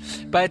season.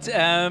 But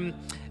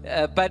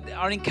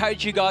I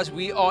encourage you guys,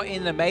 we are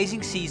in an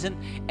amazing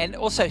season, and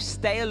also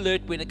stay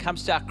alert when it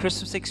comes to our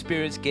Christmas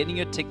experience, getting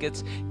your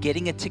tickets,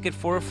 getting a ticket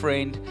for a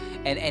friend,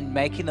 and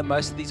making the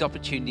most of these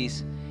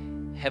opportunities.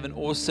 Have an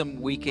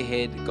awesome week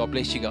ahead. God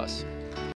bless you guys.